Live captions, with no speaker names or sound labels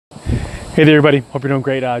Hey there, everybody. Hope you're doing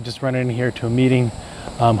great. Just running in here to a meeting.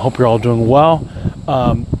 Hope you're all doing well.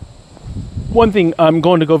 One thing, I'm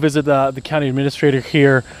going to go visit the county administrator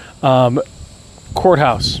here,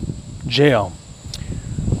 courthouse, jail.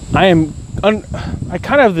 I kind of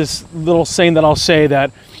have this little saying that I'll say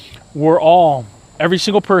that we're all, every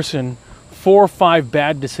single person, 4 or 5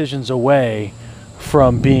 bad decisions away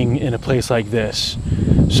from being in a place like this.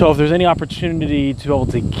 So if there's any opportunity to be able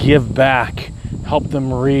to give back, help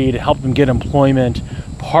them read, help them get employment,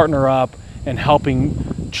 partner up, and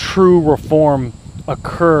helping true reform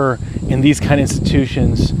occur in these kind of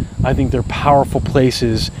institutions, I think they're powerful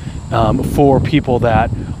places for people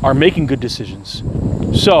that are making good decisions.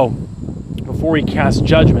 So before we cast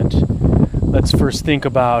judgment, let's first think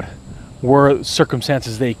about where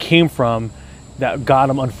circumstances they came from that got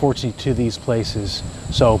them, unfortunately, to these places.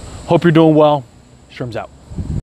 So hope you're doing well. Sherm's out.